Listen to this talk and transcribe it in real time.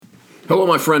Hello,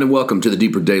 my friend, and welcome to the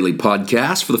Deeper Daily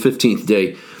Podcast for the 15th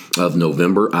day of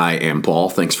November. I am Paul.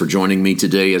 Thanks for joining me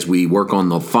today as we work on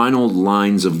the final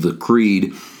lines of the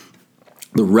Creed,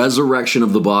 the resurrection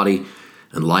of the body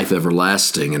and life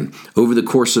everlasting. And over the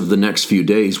course of the next few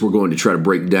days, we're going to try to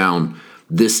break down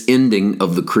this ending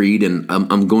of the Creed, and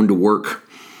I'm going to work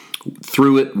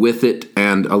through it, with it,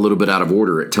 and a little bit out of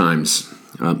order at times.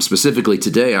 Specifically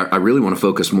today, I really want to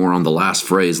focus more on the last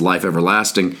phrase, life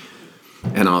everlasting,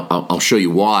 and I'll show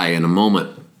you why in a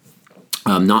moment.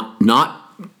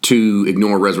 Not to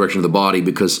ignore resurrection of the body,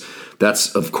 because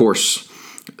that's, of course,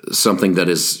 something that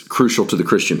is crucial to the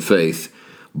Christian faith,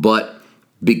 but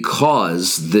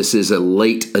because this is a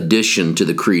late addition to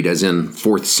the Creed, as in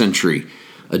 4th century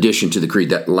addition to the Creed,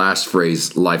 that last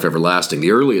phrase, life everlasting. The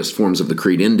earliest forms of the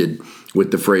Creed ended with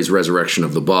the phrase resurrection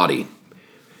of the body.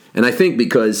 And I think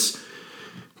because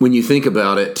when you think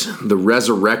about it, the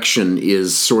resurrection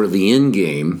is sort of the end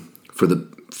game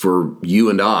for you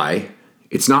and I.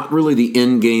 It's not really the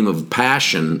end game of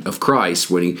passion of Christ.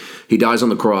 When he dies on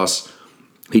the cross,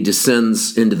 he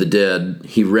descends into the dead,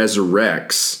 he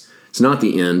resurrects. It's not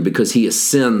the end, because he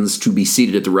ascends to be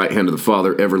seated at the right hand of the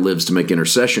Father, ever lives to make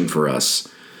intercession for us.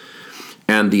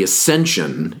 And the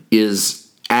ascension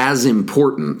is as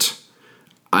important,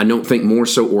 I don't think more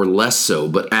so or less so,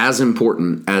 but as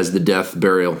important as the death,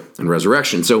 burial, and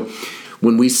resurrection. So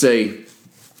when we say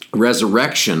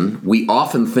resurrection, we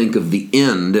often think of the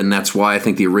end, and that's why I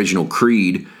think the original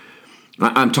Creed,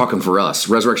 I'm talking for us,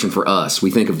 resurrection for us,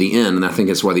 we think of the end, and I think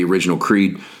that's why the original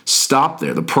Creed stopped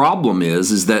there. The problem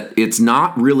is that it's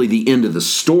not really the end of the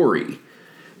story.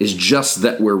 It's just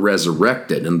that we're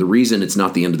resurrected. And the reason it's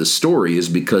not the end of the story is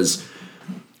because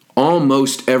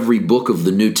almost every book of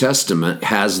the New Testament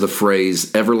has the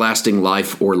phrase everlasting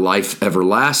life or life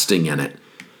everlasting in it.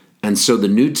 And so the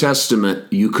New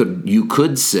Testament, you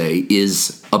could say,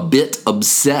 is a bit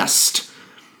obsessed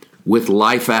with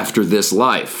life after this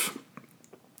life.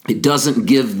 It doesn't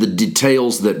give the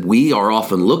details that we are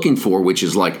often looking for, which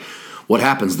is like, what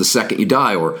happens the second you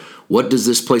die? Or what does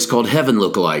this place called heaven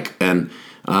look like? And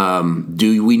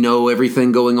do we know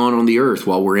everything going on the earth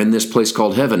while we're in this place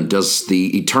called heaven? Does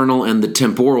the eternal and the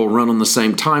temporal run on the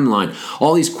same timeline?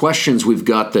 All these questions we've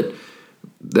got that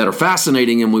are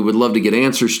fascinating and we would love to get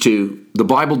answers to, the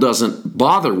Bible doesn't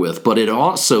bother with, but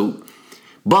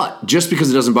just because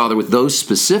it doesn't bother with those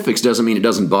specifics doesn't mean it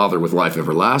doesn't bother with life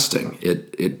everlasting.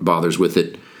 It bothers with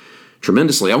it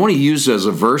tremendously. I want to use as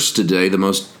a verse today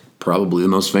probably the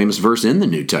most famous verse in the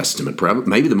New Testament,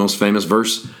 maybe the most famous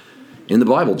verse in the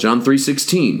Bible, John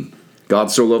 3:16. God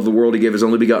so loved the world, he gave his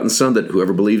only begotten Son, that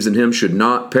whoever believes in him should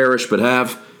not perish but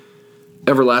have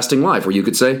everlasting life, or you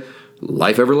could say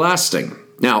life everlasting.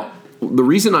 Now, the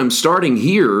reason I'm starting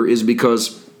here is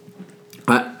because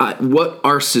what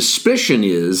our suspicion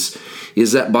is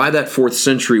that by that 4th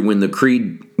century,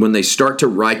 when they start to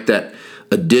write that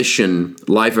addition,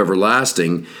 life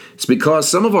everlasting, it's because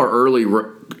some of our early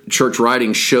church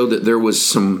writings show that there was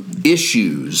some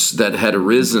issues that had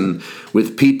arisen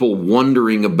with people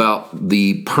wondering about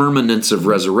the permanence of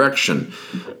resurrection.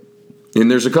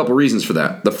 And there's a couple reasons for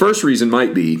that. The first reason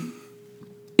might be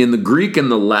in the Greek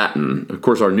and the Latin. Of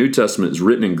course, our New Testament is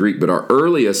written in Greek, but our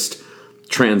earliest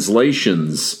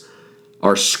translations,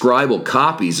 our scribal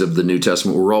copies of the New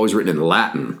Testament, were always written in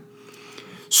Latin.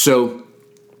 So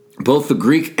both the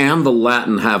Greek and the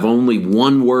Latin have only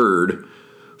one word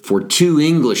for two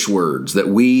English words that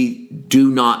we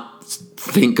do not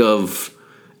think of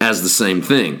as the same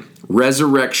thing: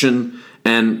 resurrection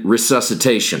and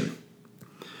resuscitation.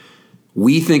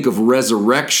 We think of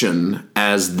resurrection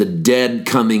as the dead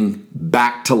coming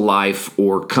back to life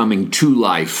or coming to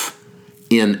life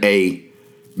in a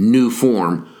new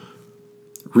form.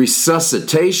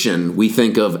 Resuscitation we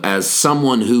think of as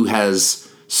someone who has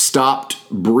stopped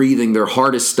breathing, their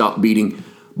heart has stopped beating,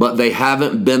 but they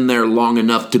haven't been there long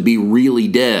enough to be really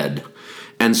dead.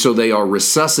 And so they are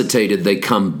resuscitated. They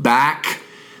come back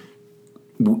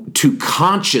to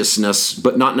consciousness,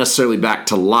 but not necessarily back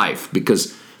to life,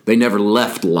 because they never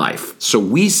left life. So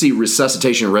we see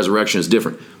resuscitation and resurrection as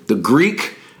different. The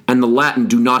Greek and the Latin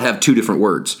do not have two different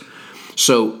words.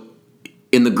 So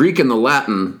in the Greek and the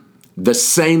Latin, the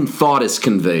same thought is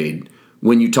conveyed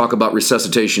when you talk about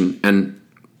resuscitation and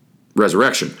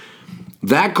resurrection.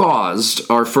 That caused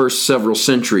our first several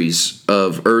centuries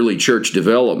of early church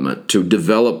development to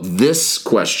develop this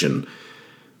question: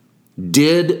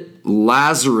 did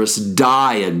Lazarus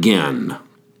die again?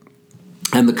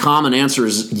 And the common answer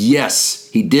is yes,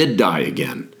 he did die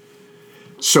again.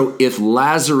 So if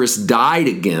Lazarus died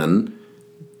again,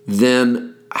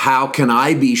 then how can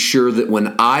I be sure that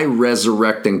when I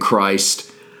resurrect in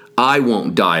Christ, I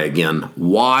won't die again.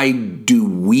 Why do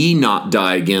we not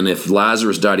die again if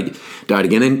Lazarus died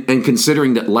again? And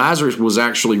considering that Lazarus was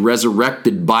actually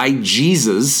resurrected by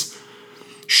Jesus,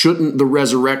 shouldn't the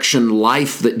resurrection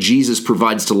life that Jesus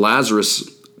provides to Lazarus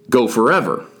go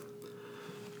forever?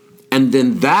 And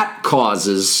then that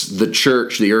causes the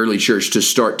church, the early church, to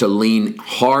start to lean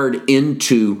hard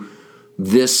into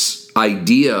this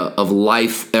idea of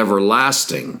life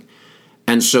everlasting.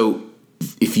 And so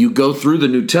if you go through the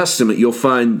New Testament, you'll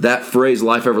find that phrase,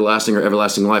 life everlasting or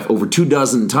everlasting life, over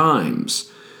 24 times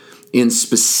in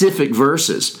specific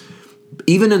verses.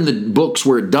 Even in the books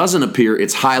where it doesn't appear,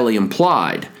 it's highly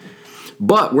implied.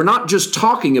 But we're not just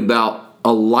talking about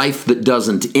a life that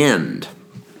doesn't end.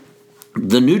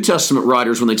 The New Testament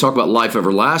writers, when they talk about life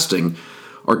everlasting,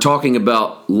 are talking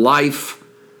about life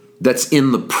that's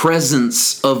in the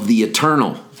presence of the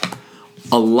eternal.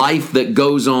 A life that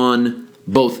goes on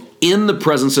both in the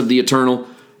presence of the eternal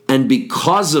and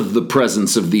because of the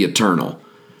presence of the eternal.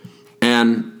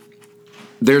 And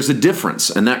there's a difference,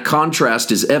 and that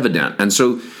contrast is evident. And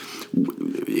so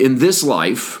in this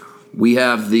life, we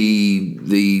have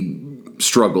the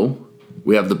struggle,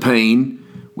 we have the pain,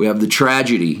 we have the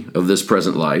tragedy of this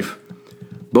present life,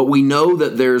 but we know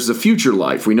that there's a future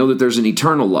life. We know that there's an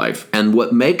eternal life. And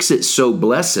what makes it so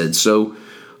blessed, so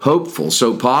hopeful,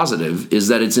 so positive, is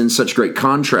that it's in such great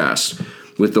contrast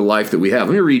with the life that we have.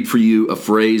 Let me read for you a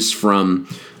phrase from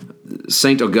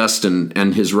St. Augustine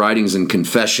and his writings and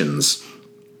Confessions.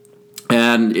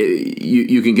 And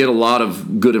you can get a lot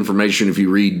of good information if you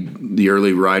read the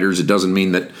early writers. It doesn't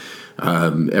mean that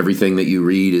everything that you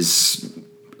read is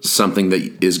something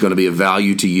that is going to be of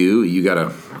value to you. You got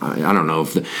to, I don't know,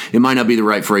 it might not be the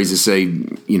right phrase to say,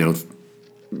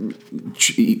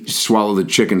 swallow the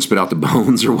chicken, spit out the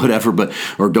bones or whatever,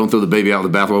 or don't throw the baby out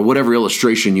of the bathwater, whatever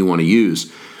illustration you want to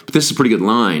use. But this is a pretty good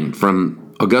line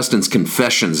from Augustine's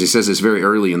Confessions. He says this very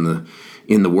early in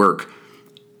the work.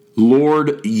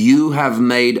 Lord, you have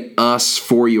made us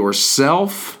for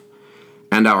yourself,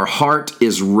 and our heart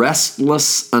is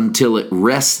restless until it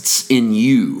rests in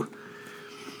you.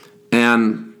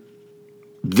 And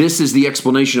this is the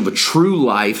explanation of a true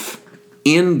life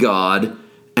in God,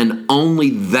 and only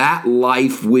that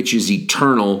life which is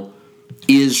eternal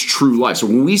is true life. So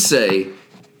when we say,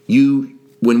 when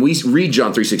we read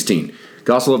John 3:16,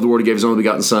 God so loved the world, he gave his only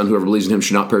begotten Son, whoever believes in him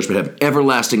should not perish but have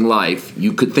everlasting life,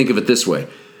 you could think of it this way: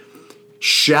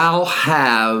 shall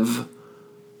have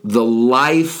the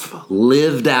life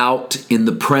lived out in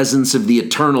the presence of the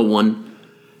Eternal One.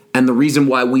 And the reason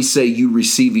why we say you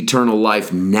receive eternal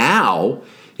life now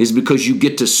is because you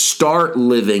get to start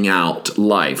living out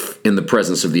life in the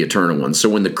presence of the Eternal One. So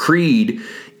when the creed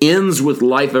ends with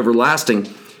life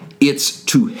everlasting, it's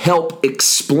to help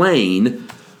explain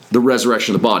the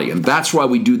resurrection of the body. And that's why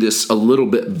we do this a little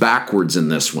bit backwards in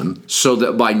this one, so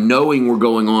that by knowing we're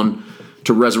going on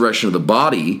to resurrection of the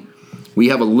body, we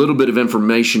have a little bit of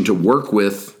information to work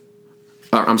with.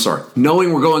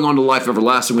 Knowing we're going on to life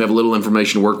everlasting, we have a little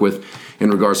information to work with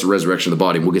in regards to resurrection of the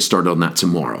body. We'll get started on that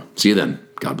tomorrow. See you then.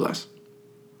 God bless.